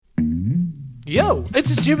Yo, it's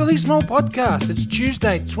a Stupidly Small podcast. It's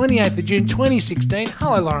Tuesday, 28th of June 2016.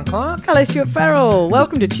 Hello, Lauren Clark. Hello, Stuart Farrell.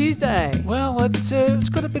 Welcome to Tuesday. Well, it's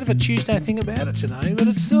got a bit of a Tuesday thing about it today, but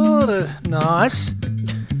it's sort of nice.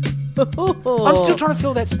 I'm still trying to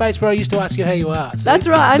fill that space where I used to ask you how you are. See? That's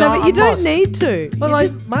right. I know, but you don't lost. need to. Well, I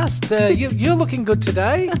must. You're looking good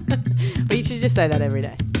today. But you should just say that every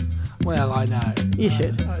day. Well, I know. You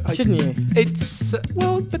should. Shouldn't you? It's,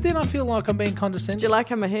 but then I feel like I'm being condescending. Do you like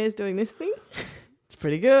how my hair's doing this thing? It's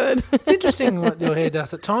pretty good. It's interesting what your hair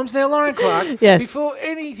does at times. Now, Lauren Clark, Yes. Before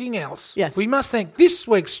anything else, Yes. we must thank this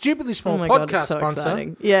week's Stupidly Small Oh my podcast God, it's so sponsor.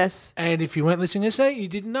 exciting. Yes. And if you weren't listening to say, you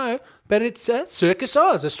didn't know, but it's Circus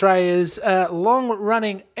Oz, Australia's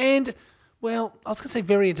long-running and, well, I was going to say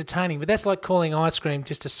very entertaining, but that's like calling ice cream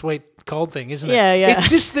just a sweet cold thing, isn't it? Yeah, yeah. It's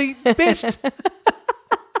just the best.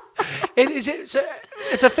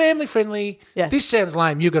 It's a family-friendly... Yes. This sounds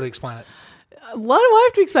lame. You've got to explain it. Why do I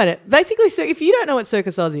have to explain it? Basically, so if you don't know what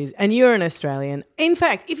Circus Oz is and you're an Australian, in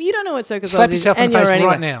fact, if you don't know what Circus Slap Oz is yourself in and the you're face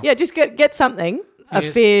anyone, right now. yeah, just get something, a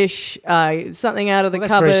Yes. fish, something out of the Well,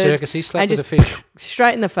 that's cupboard. very circusy. Slap and with just a fish.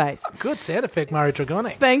 straight in the face. Good sound effect, Murray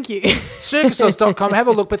Trigoni. Thank you. Circusos.com, have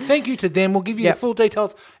a look. But thank you to them. We'll give you Yep. the full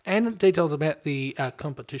details and details about the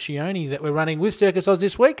competizione that we're running with Circus Oz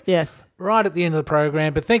this week. Yes. Right at the end of the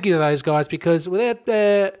program. But thank you to those guys because without,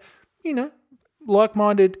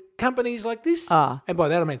 like-minded companies like this, and by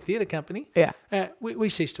that I mean theatre company, Yeah. we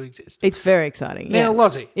cease to exist. It's very exciting. Now, yes.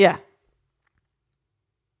 Lozzie. Yeah.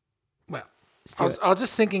 Well, do I was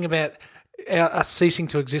just thinking about us ceasing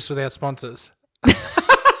to exist without sponsors.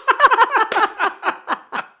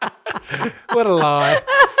 What a lie.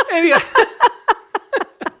 Anyway,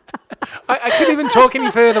 I couldn't even talk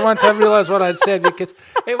any further once I realised what I'd said because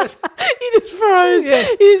it was... You just froze. Yeah.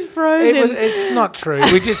 You just froze. It's not true.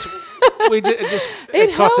 It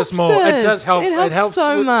costs us helps more. It us. does help. It helps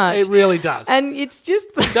so much. It really does. And it's just...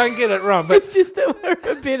 Don't get it wrong, but It's just that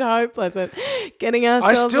we're a bit hopeless at getting I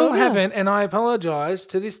ourselves... still on. haven't, and I apologise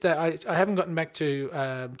to this day. I haven't gotten back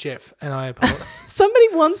to Jeff, and I apologise.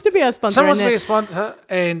 Somebody wants to be our sponsor. Someone wants to and be a sponsor,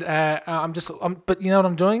 and but you know what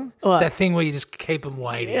I'm doing? What? That thing where you just keep them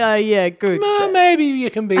waiting. yeah, good. Maybe you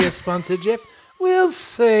can be a sponsor, Jeff. We'll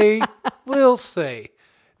see. We'll see.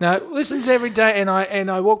 No, listens every day, and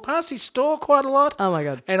I walk past his store quite a lot. Oh, my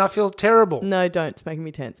God. And I feel terrible, No, don't. It's making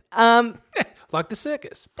me tense. like the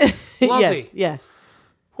circus. Lozzie, Yes.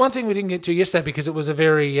 one thing we didn't get to yesterday because it was a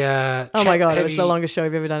very Oh, my God. It was chat-heavy- the longest show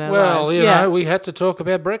we've ever done in our Well, lives. you know, we had to talk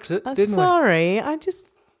about Brexit, didn't Sorry. I just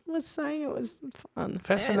was saying it was fun.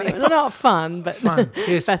 Fascinating. Anyway, not fun, but we? Fun.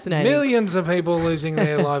 Yes, fascinating. Millions of people losing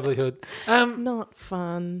their livelihood. Not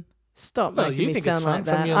fun. Stop Well, making you me think sound it's fun like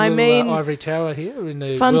from that. your I little mean, ivory tower here in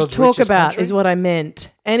the fun to world's talk richest about country? is what I meant.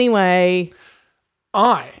 Anyway, Yes.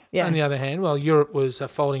 On the Yes. other hand, while Europe was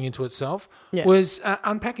folding into itself, Yes. was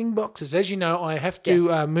unpacking boxes. As you know, I have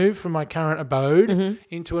to move from my current abode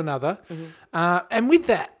into another. And with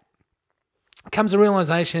that comes a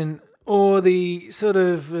realisation or the sort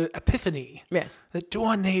of epiphany yes. that do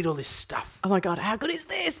I need all this stuff? Oh my God, how good is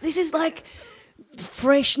this? This is like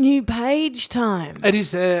fresh new page time. It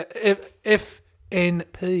is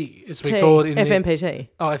FNP, as we call it in FNPT.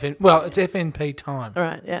 Well, it's FNP time, All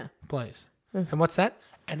right, yeah. please. And what's that?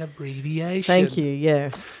 An abbreviation. Thank you,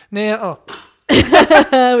 yes. Now,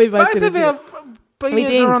 we both both did of it. our beers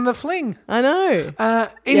dinged. are on the fling. I know.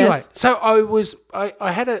 Anyway, Yes. so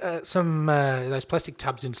I had some those plastic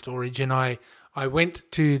tubs in storage, and I went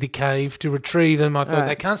to the cave to retrieve them. I thought Right.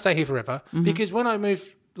 they can't stay here forever because when I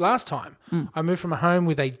moved last time, I moved from a home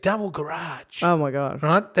with a double garage, Oh my God.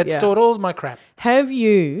 right, that Yeah. stored all of my crap, Have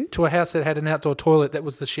you to a house that had an outdoor toilet that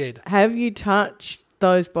was the shed. touched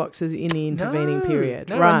those boxes in the intervening period?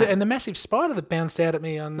 No, Right. and the massive spider that bounced out at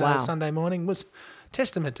me on Wow. Sunday morning was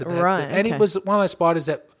testament to that. Right, And okay. it was one of those spiders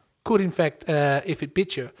that could, in fact, if it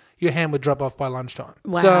bit you, your hand would drop off by lunchtime.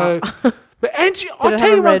 Wow. So, I'll it tell have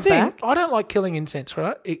you a one red thing. back? I don't like killing incense,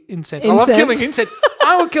 right? Incense. I love Incense? killing incense.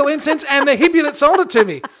 I will kill incense and the hippie that sold it to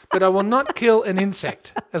me, but I will not kill an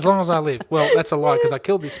insect as long as I live. Well, that's a lie because I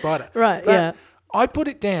killed this spider. Right, But yeah. I put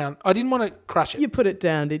it down. I didn't want to crush it. You put it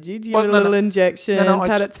down, did you? Did you Well, give it no, a little no. injection, No, I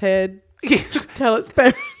pat ju- its head, tell its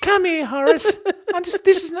parents? Come here, Horace.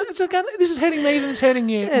 This is hurting me than it's hurting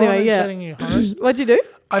you. Anyway, More than it's yeah. hurting you, Horace. What'd you do?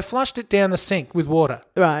 I flushed it down the sink with water.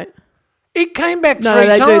 Right. It came back No, three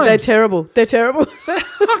they times. do. They're terrible. They're terrible. So I said,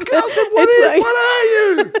 It's like- what are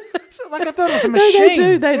you? So, like I thought it was a No,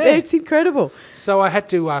 machine. they do. Yeah. It's incredible. So I had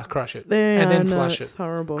to crush it Yeah, and then I know, flush it's it.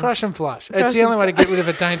 horrible. Crush and flush. Crush It's the and only way to get rid of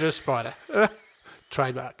a dangerous spider.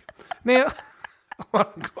 Trademark. Now,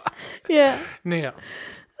 Yeah.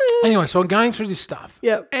 anyway, so I'm going through this stuff.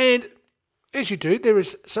 Yep. And as you do, there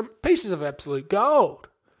is some pieces of absolute gold.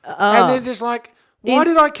 And then there's like, why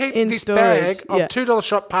did I keep this bag of $2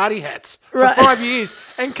 shop party hats for 5 years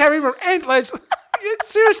and carry them endless?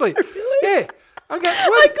 Seriously. Really? Yeah. Okay,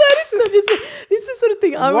 I'm glad it's not just this is the sort of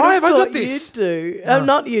thing I would have thought you'd do.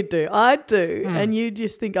 Not you do. I do. And you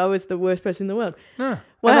just think I was the worst person in the world. No.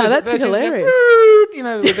 Wow, that's hilarious.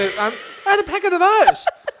 I had a packet of those.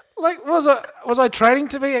 Like, was I training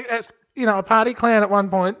to be a party clown at one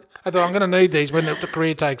point? I thought I'm going to need these when the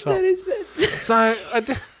career takes off. That is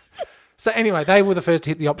fantastic. So anyway, they were the first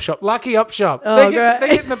to hit the op shop. Lucky op shop. Oh, they're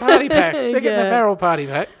getting the party pack. They're getting the Farrell party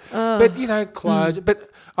pack. But clothes. But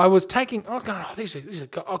I was taking. Oh God, these are.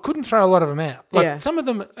 I couldn't throw a lot of them out. Like some of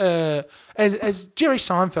them, as Jerry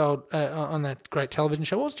Seinfeld on that great television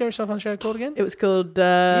show. What was Jerry Seinfeld's show called again? It was called.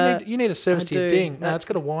 You need a service to your ding. No, it's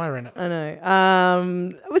got a wire in it. I know.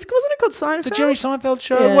 Wasn't it called Seinfeld? The Jerry Seinfeld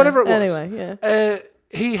show, whatever it was. Anyway,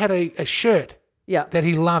 he had a shirt. Yeah. That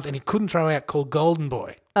he loved and he couldn't throw out called Golden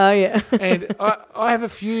Boy. Oh, yeah. And I have a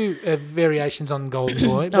few variations on Golden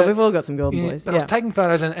Boy. But, we've all got some Golden Boys. But I was taking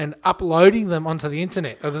photos and uploading them onto the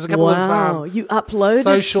internet. There's a couple of you uploaded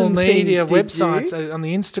social some media things, websites on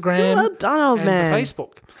the Instagram well done, old and man. the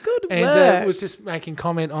Facebook. Good and work. was just making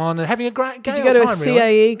comment on and having a great Did you go to a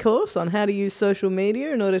CAE course on how to use social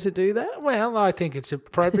media in order to do that? Well, I think it's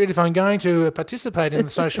appropriate if I'm going to participate in the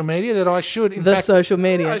social media that I should, in fact, social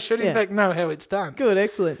media. I should, in fact, know how it's done. Good,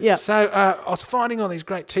 excellent. Yeah. So I was finding all these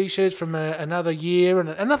great T-shirts from another year and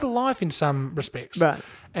another life in some respects. Right.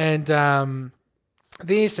 And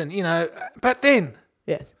this and, but then.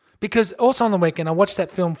 Yes. Because also on the weekend, I watched that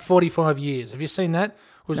film 45 Years. Have you seen that?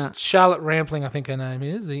 It was Charlotte Rampling, I think her name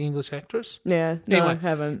is, the English actress. Yeah, no, I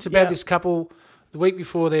haven't. It's about this couple, the week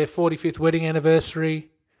before their 45th wedding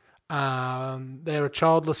anniversary. They're a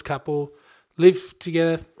childless couple, live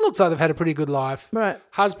together. Looks like they've had a pretty good life. Right.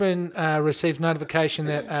 Husband receives notification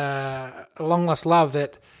that a long lost love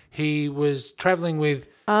that he was travelling with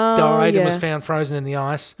died and was found frozen in the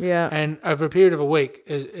ice. Yeah. And over a period of a week,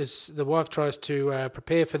 as the wife tries to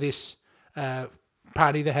prepare for this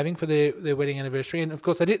party they're having for their wedding anniversary. And, of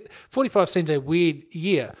course, they did 45 seems a weird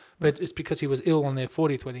year, but it's because he was ill on their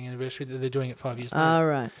 40th wedding anniversary that they're doing it 5 years later. All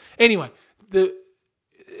right. Anyway,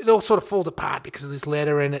 it all sort of falls apart because of this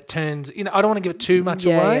letter and it turns... I don't want to give it too much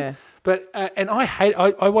away. Yeah. But and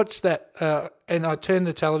I watched that and I turned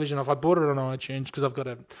the television off. I bought it on iTunes because I've got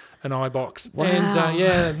an iBox. Wow. And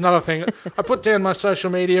another thing, I put down my social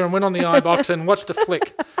media and went on the iBox and watched a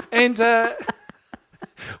flick. And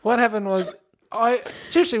what happened was,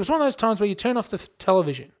 seriously, it was one of those times where you turn off the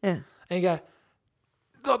television and you go,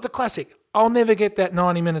 the classic, I'll never get that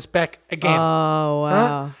 90 minutes back again. Oh,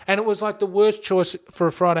 wow. Right? And it was like the worst choice for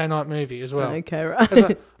a Friday night movie as well. Okay, right.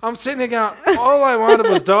 Like, I'm sitting there going, all I wanted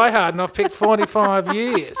was Die Hard and I've picked 45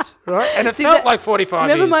 years, right? And it felt like 45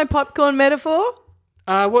 remember years. my popcorn metaphor?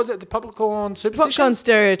 What was it the popcorn superstition? Popcorn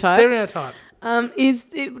stereotype.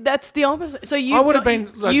 That's the opposite. So I would have been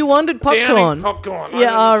like, you wanted popcorn. Popcorn.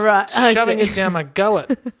 Yeah, all right. Shoving it down my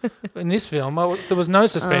gullet. In this film, there was no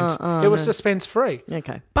suspense. It was suspense free.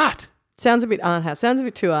 Okay. But sounds a bit art house. Sounds a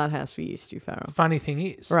bit too art house for you, Stu Farrell. Funny thing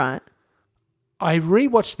is, right? I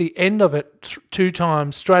rewatched the end of it 2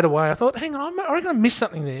 times straight away. I thought, hang on, I reckon I missed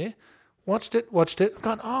something there. Watched it. I've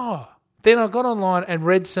gone, oh. Then I got online and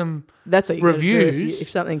read some reviews. If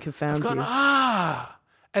something confounds I've gone, you.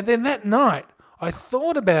 And then that night, I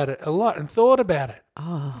thought about it a lot and thought about it.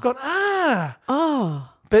 Oh. I've gone,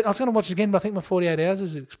 But I was going to watch it again, but I think my 48 hours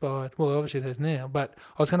has expired. Well, obviously it has now. But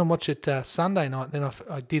I was going to watch it Sunday night, then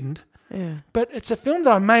I didn't. Yeah. But it's a film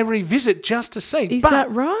that I may revisit just to see. Is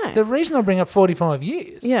that right? The reason I bring up 45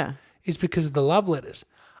 years is because of the love letters.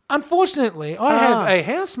 Unfortunately, I have a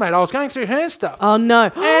housemate. I was going through her stuff. Oh, no.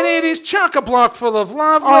 And it is chock-a-block full of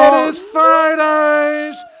love letters,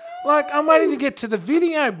 photos. Like, I'm waiting to get to the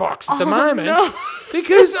video box at the moment. No.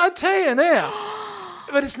 Because I tell you now,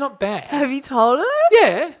 but it's not bad. Have you told her?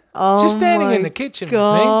 Yeah. She's standing in the kitchen with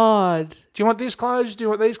me. Do you want this clothes? Do you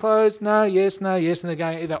want these clothes? No, yes, no, yes. And they're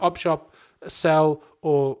going either op shop, sell,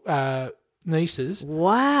 or nieces.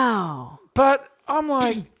 Wow. But I'm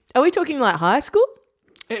like... Are we talking like high school?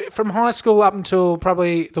 From high school up until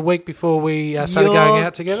probably the week before we started going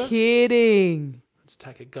out together. Kidding. Let's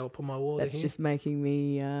take a gulp of my water. That's just making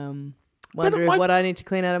me wonder what I need to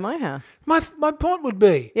clean out of my house. My point would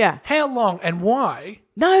be, how long and why?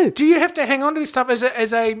 No. Do you have to hang on to this stuff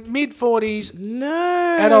as a mid-40s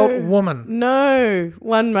adult woman? No.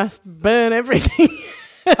 One must burn everything.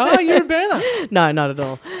 Oh, you're a burner. No, not at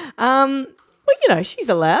all. Well, she's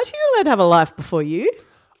allowed to have a life before you.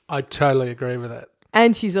 I totally agree with that.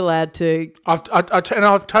 And she's allowed to. I've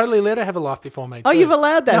totally let her have a life before me. Too. Oh, you've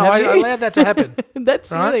allowed that? No, have you? I allowed that to happen. That's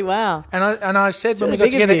right? really wow. And I said it's when really we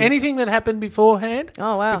got together, you. anything that happened beforehand,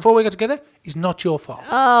 before we got together, is not your fault.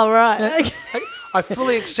 Oh right. I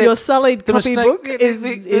fully accept your sullied copybook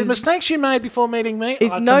the mistakes you made before meeting me.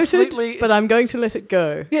 Is noted, but I'm going to let it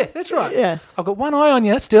go. Yeah, that's right. Yes, I've got one eye on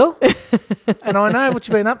you still, and I know what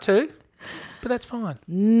you've been up to. But that's fine.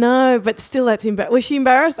 No, but still that's embarrassing. Was she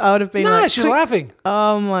embarrassed? I would have been No, she was laughing.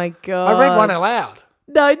 Oh, my God. I read one aloud.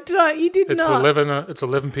 No, don't. You did not. It's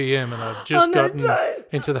 11 p.m. and I've just gotten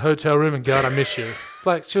into the hotel room and God, I miss you.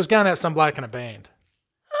 Like she was going out with some bloke in a band.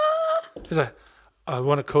 She's like, I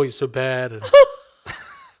want to call you so bad. And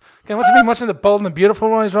okay, what's he been watching The Bold and the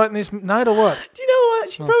Beautiful while he's writing this note or what? Do you know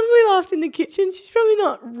what? She probably laughed in the kitchen. She's probably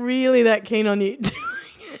not really that keen on you doing it.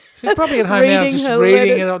 She's probably at home now just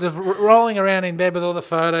reading it, just rolling around in bed with all the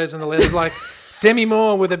photos and the letters like Demi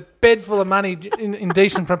Moore with a bed full of money in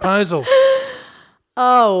Indecent Proposal.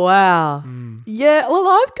 Oh, wow. Yeah, well,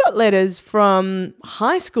 I've got letters from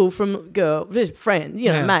high school from just friends,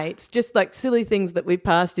 mates, just like silly things that we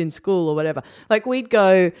passed in school or whatever. Like we'd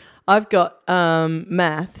go, I've got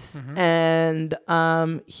maths and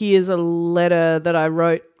here's a letter that I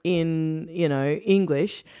wrote in,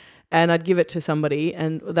 English. And I'd give it to somebody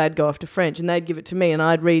and they'd go off to French and they'd give it to me and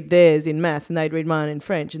I'd read theirs in maths and they'd read mine in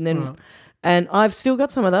French. And then, and I've still got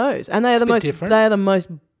some of those and they are the most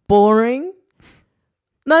boring.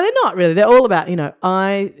 No, they're not really. They're all about,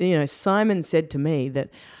 Simon said to me that,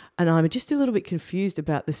 and I'm just a little bit confused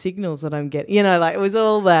about the signals that I'm getting. It was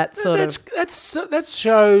all that sort of. That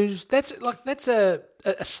shows, that's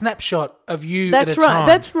a snapshot of you at a time.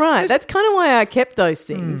 That's right. That's kind of why I kept those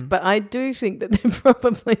things. But I do think that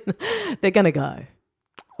they're going to go.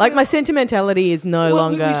 Like my sentimentality is no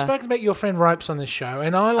longer. We spoke about your friend Ropes on this show,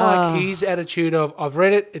 and I like his attitude of I've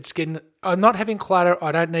read it. It's getting. I'm not having clutter.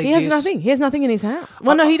 I don't need. He has nothing. He has nothing in his house.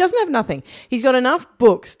 Well, no, he doesn't have nothing. He's got enough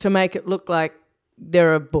books to make it look like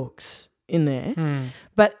there are books in there.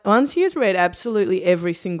 But once he has read absolutely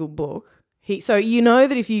every single book, so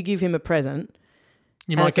that if you give him a present.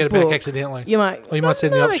 You might get it back accidentally. You might see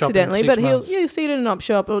it in the op shop accidentally, but he'll see it in an op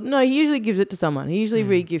shop. Or no, he usually gives it to someone. He usually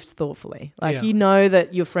re-gifts thoughtfully. You know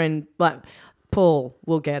that your friend, like Paul,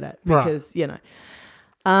 will get it because No,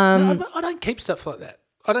 I don't keep stuff like that.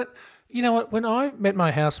 I don't. You know what? When I met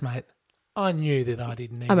my housemate, I knew that I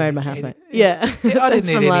didn't need. I married my housemate. Yeah, I didn't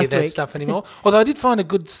need any of that stuff anymore. Although I did find a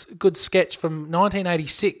good sketch from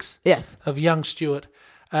 1986. Yes, of young Stuart.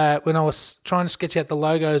 When I was trying to sketch out the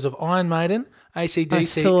logos of Iron Maiden,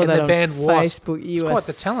 AC/DC, and the band Wasp. You quite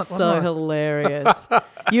the talent, so wasn't it? Hilarious.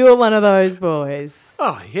 You were one of those boys.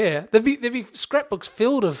 Oh yeah, there'd be scrapbooks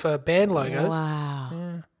filled of band logos. Wow.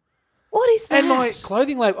 Yeah. What is that? And my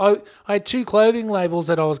clothing label, I had 2 clothing labels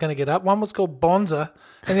that I was going to get up. One was called Bonza,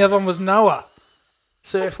 and the other one was Noah.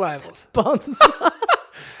 Surf labels. Bonza.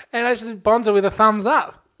 And I said Bonza with a thumbs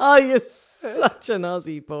up. Oh, you're such an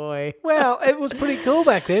Aussie boy. Well, it was pretty cool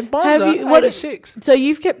back then. Bonza, 86. So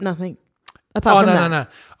you've kept nothing apart from that? No.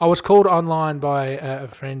 I was called online by a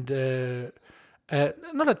friend,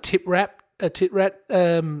 not a tip rat, a tit rat,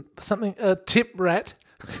 a tip rat.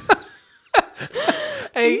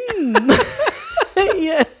 Yes.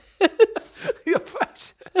 Your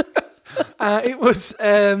face. It was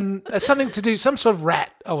something to do, some sort of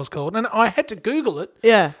rat, I was called. And I had to Google it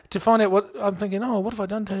to find out what I'm thinking, what have I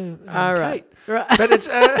done to Kate? Right. But it's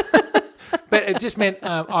but it just meant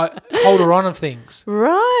I hold her on of things.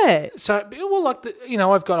 Right. So,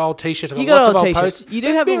 I've got old T-shirts. You got lots old of T-shirts. Posts. You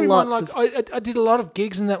do have lots of... I did a lot of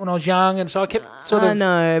gigs and that when I was young, and so I kept I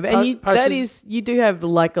know, and you do have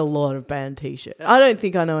like a lot of band T-shirts. I don't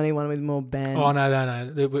think I know anyone with more band. Oh,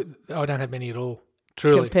 no. I don't have many at all.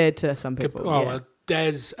 Truly. Compared to some people.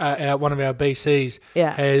 Daz, one of our BCs,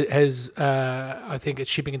 Yeah. has I think a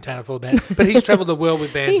shipping container full of bands. But he's travelled the world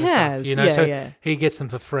with bands and stuff, so he gets them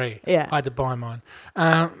for free. Yeah. I had to buy mine.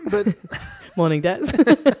 But Morning, Daz.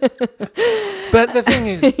 But the thing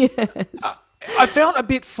is, yes. I felt a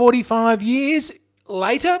bit 45 years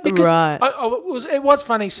later because it was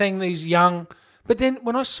funny seeing these young. But then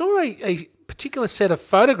when I saw a particular set of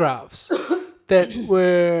photographs that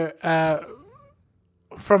were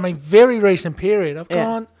from a very recent period, I've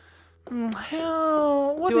gone,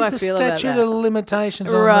 what is the statute of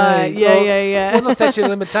limitations on these? Yeah. Well, not statute of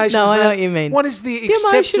limitations. No, I know what you mean. What is the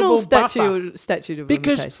acceptable buffer? statute of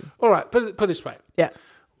limitations? All right, put it this way. Yeah.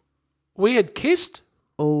 We had kissed.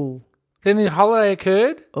 Oh. Then the holiday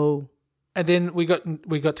occurred. Oh. And then we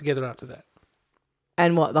got together after that.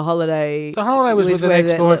 And what, the holiday? The holiday was with an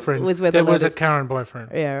ex-boyfriend. There was a current boyfriend.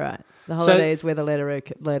 Yeah, right. The holiday is where the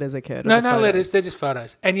letters occurred. No letters. They're just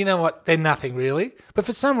photos. And you know what? They're nothing really. But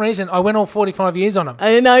for some reason, I went all 45 years on them.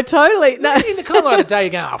 I know, totally. No. In the cold light of day, you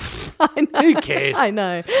go, I know. Who cares? I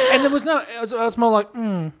know. And there was no, I was more like,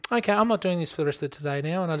 okay, I'm not doing this for the rest of today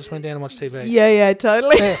now. And I just went down and watched TV. Yeah,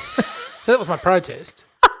 totally. Yeah. So that was my protest.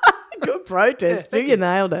 Good protest. Yeah, you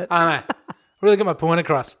nailed it. I know. Really got my point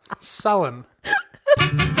across. Sullen.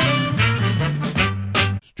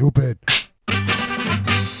 Stupid.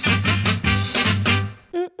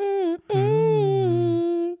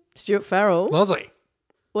 Stuart Farrell. Losley.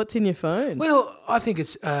 What's in your phone? Well, I think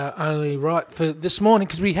it's only right for this morning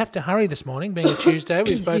because we have to hurry this morning, being a Tuesday.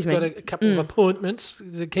 We've both got a couple of appointments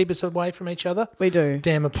to keep us away from each other. We do.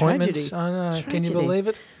 Damn appointments. Tragedy. I know. Tragedy. Can you believe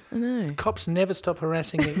it? I know. The cops never stop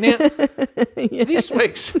harassing me. Now, This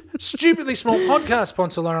week's stupidly small podcast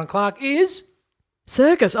sponsor, Lauren Clark, is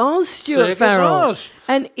Circus Oz, Stuart Circus Farrell. Oz.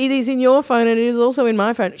 And it is in your phone and it is also in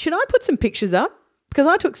my phone. Should I put some pictures up? Because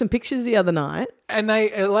I took some pictures the other night. And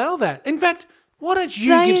they allow that. In fact, why don't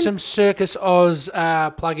you give some Circus Oz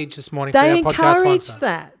pluggage this morning for our podcast sponsor? They encourage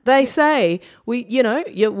that. They say, we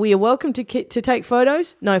are welcome to take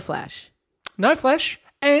photos, no flash. No flash.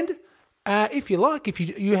 And if you like, if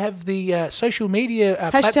you have the social media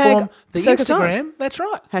platform, the Circus Instagram, Oz. That's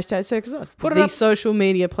right. Hashtag Circus Oz. Put it the up. social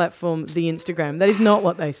media platform, the Instagram. That is not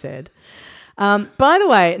what they said. By the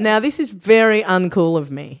way, now this is very uncool of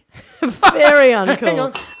me. Very uncool. Hang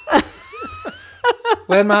on.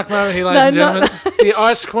 Landmark moment here, ladies and gentlemen. The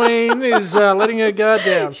Ice Queen is letting her guard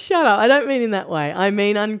down. Shut up. I don't mean in that way. I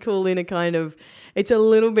mean uncool in a kind of, it's a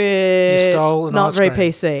little bit You stole an not ice very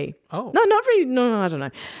cream. PC. Oh. No, not very, no, I don't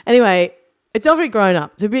know. Anyway, it's not very grown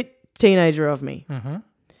up. It's a bit teenager of me. Mm-hmm.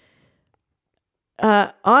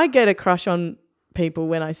 I get a crush on people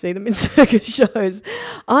when I see them in circus shows.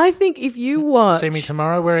 I think if you watch... See me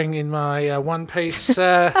tomorrow wearing in my one-piece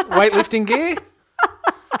weightlifting gear.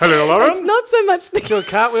 Hello, Lauren. It's not so much the... Do a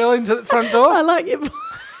cartwheel into the front door. I like your...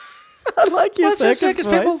 I like your That's how circus circus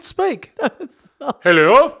people voice. speak. No, it's not.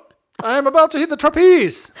 Hello. I am about to hit the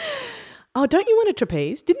trapeze. Oh, don't you want a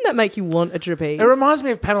trapeze? Didn't that make you want a trapeze? It reminds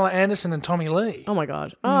me of Pamela Anderson and Tommy Lee. Oh, my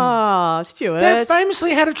God. Oh, Stuart. They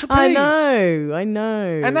famously had a trapeze. I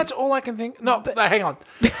know. And that's all I can think. No, hang on.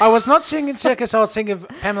 I was not singing circus. I was thinking of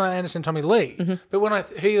Pamela Anderson and Tommy Lee. Mm-hmm. But when I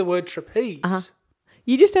hear the word trapeze...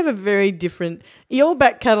 You just have a very different... Your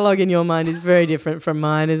back catalogue in your mind is very different from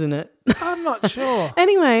mine, isn't it? I'm not sure.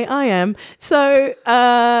 Anyway, I am. So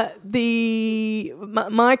the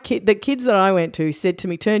kids that I went to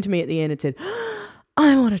turned to me at the end and said,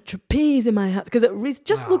 I want a trapeze in my house because it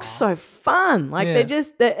just looks so fun. Like and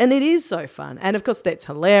it is so fun. And of course that's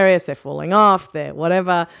hilarious. They're falling off. They're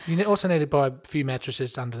whatever. You also need to buy a few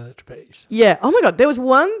mattresses under the trapeze. Yeah. Oh my God. There was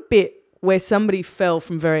one bit where somebody fell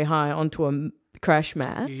from very high onto a crash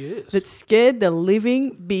mat that scared the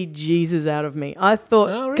living bejesus out of me. I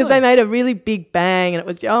thought because they made a really big bang and it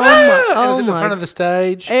was it was in the front of the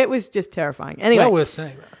stage. It was just terrifying. Anyway, well worth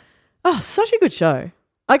seeing. Oh, such a good show.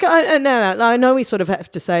 I know we sort of have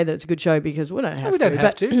to say that it's a good show because we don't have to. We don't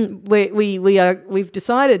have to. We've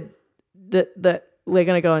decided that we're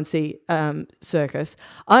going to go and see Circus.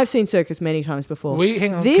 I've seen Circus many times before.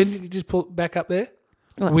 Hang on. Can you just pull back up there?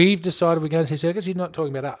 What? We've decided we're going to see Circus. You're not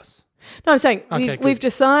talking about us. No, I'm saying we've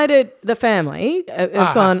decided, the family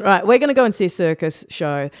have gone, right, we're going to go and see a circus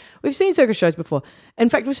show. We've seen circus shows before. In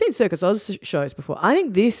fact, we've seen Circus Oz shows before. I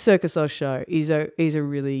think this Circus Oz show is a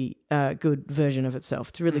really good version of itself.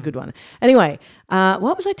 It's a really good one. Anyway,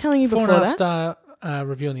 what was I telling you before that? 4.5-star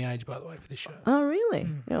review on The Age, by the way, for this show. Oh, really?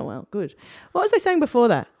 Oh, well, good. What was I saying before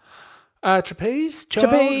that? Trapeze? Child?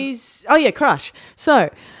 Trapeze. Oh, yeah, crush. So...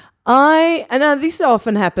 this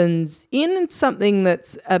often happens in something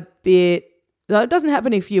that's a bit, it doesn't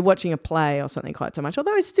happen if you're watching a play or something quite so much,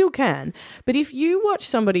 although it still can. But if you watch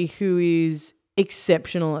somebody who is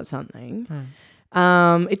exceptional at something,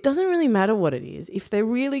 it doesn't really matter what it is. If they're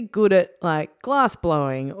really good at like glass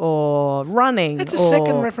blowing or running. It's a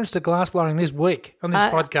second reference to glass blowing this week on this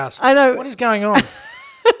podcast. I know. What is going on?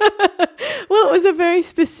 Well, it was a very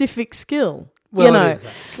specific skill. Well, it is.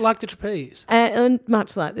 It's like the trapeze. And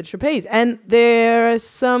much like the trapeze. And there are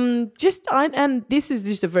some and this is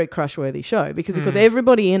just a very crush-worthy show because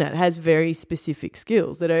everybody in it has very specific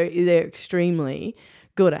skills that they're extremely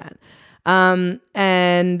good at.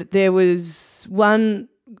 And there was one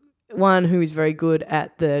who is very good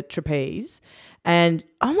at the trapeze. And,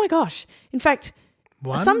 oh my gosh, in fact...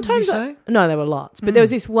 One, sometimes you say? No, there were lots. But there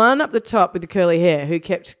was this one up the top with the curly hair who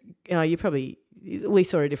kept... we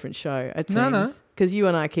saw a different show, it seems. No. Because you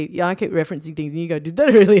and I keep referencing things and you go, did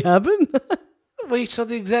that really happen? We saw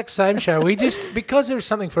the exact same show. We just, because there was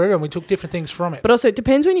something for everyone, we took different things from it. But also, it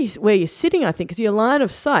depends where you're sitting, I think, because your line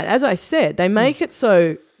of sight, as I said, they make it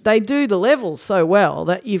so they do the levels so well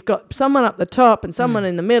that you've got someone up the top and someone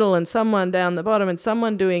in the middle and someone down the bottom and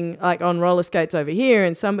someone doing like on roller skates over here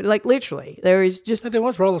and somebody like literally there is just. There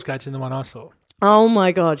was roller skates in the one I saw. Oh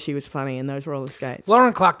my God, she was funny in those roller skates.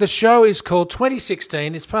 Lauren Clark, the show is called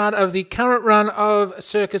 2016. It's part of the current run of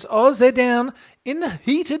Circus Oz. They're down in the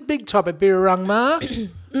heated Big Top at Birrarungma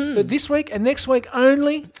for this week and next week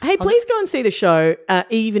only. Hey, please go and see the show,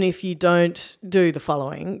 even if you don't do the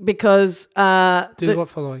following, because what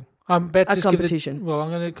following? I'm about to a just competition. I'm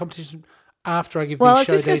going to do competition after I give well, the I was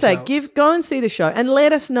show just going to details. say, go and see the show and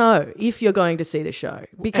let us know if you're going to see the show.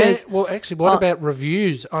 Because actually, what about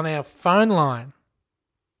reviews on our phone line?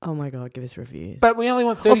 oh my God, give us reviews. But we only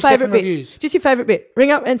want Or 30-second favourite bits. reviews. Just your favourite bit.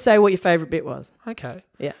 Ring up and say what your favourite bit was. Okay.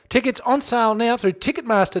 Yeah. Tickets on sale now through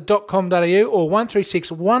ticketmaster.com.au or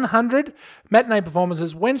 136 100. Matinee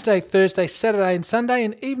performances Wednesday, Thursday, Saturday and Sunday,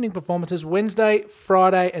 and evening performances Wednesday,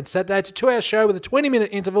 Friday and Saturday. It's a 2-hour show with a 20-minute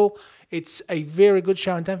interval. It's a very good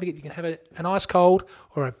show, and don't forget you can have an ice cold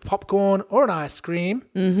or a popcorn or an ice cream.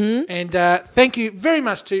 Mm-hmm. And thank you very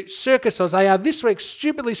much to Circus Oz. They are this week's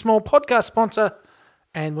Stupidly Small podcast sponsor,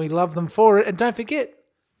 and we love them for it. And don't forget,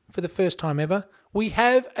 for the first time ever, we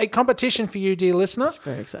have a competition for you, dear listener.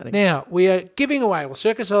 Very exciting. Now, we are giving away,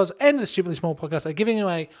 Circus Oz and the Stupidly Small podcast are giving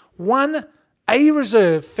away one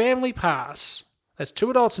A-Reserve family pass. That's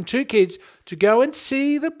 2 adults and 2 kids to go and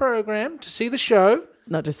see the program, to see the show.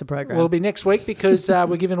 Not just the program. Well, it'll be next week because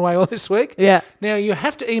we're giving away all this week. Yeah. Now, you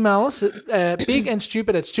have to email us at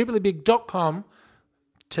bigandstupid@stupidlybig.com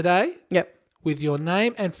today. Yep. With your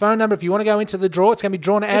name and phone number. If you want to go into the draw, it's going to be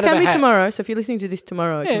drawn out of a hat. It can be tomorrow, so if you're listening to this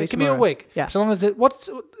tomorrow, it can be a tomorrow. week. Yeah. So long as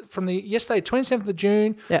from the yesterday, 27th of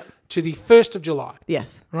June to the 1st of July.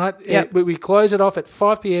 Yes. Right? Yep. We close it off at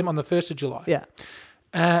 5 p.m. on the 1st of July. Yeah.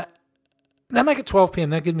 Now make it 12 p.m.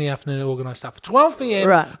 That gives me the afternoon to organise stuff. 12 p.m.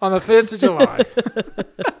 Right. on the 1st of July.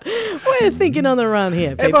 We're thinking on the run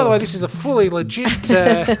here, people. And by the way, this is a fully legit...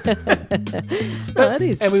 it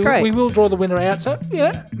is. And it's great. we will draw the winner out. So,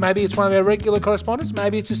 maybe it's one of our regular correspondents.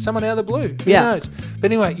 Maybe it's just someone out of the blue. Who knows?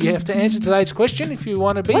 But anyway, you have to answer today's question if you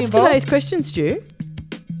want to be What's involved. today's question, Stu?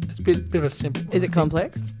 It's a bit of a simple one. Is it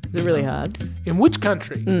complex? Is it really hard? In which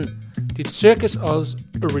country did Circus Oz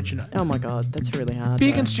originate? Oh my God, that's really hard.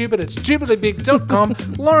 Big and Stupid at stupidlybig.com.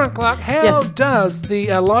 Lauren Clark, how does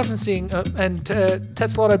the licensing and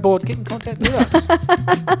Tats Lotto board get in contact with us?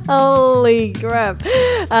 Holy crap.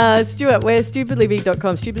 Stuart, we're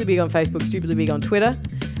stupidlybig.com, stupidlybig on Facebook, stupidlybig on Twitter.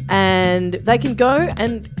 And they can go to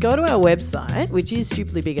our website, which is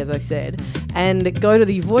Stupidly Big, as I said, and go to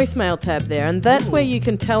the voicemail tab there. And that's where you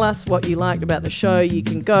can tell us what you liked about the show. You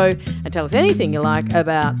can go and tell us anything you like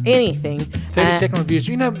about anything. 30-second reviews.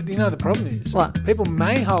 You know the problem is? What? People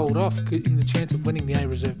may hold off in the chance of winning the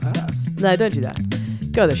A-Reserve pass. No, don't do that.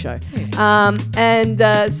 Go to the show.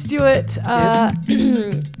 Yeah. Stuart,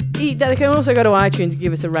 they can also go to iTunes and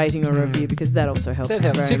give us a rating or a review because that also helps. That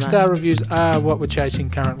helps. 6-star reviews are what we're chasing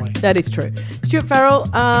currently. That is true. Stuart Farrell,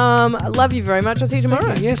 I love you very much. I'll see you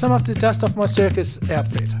tomorrow. Yes, I'm off to dust off my circus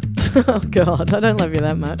outfit. Oh, God, I don't love you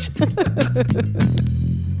that much.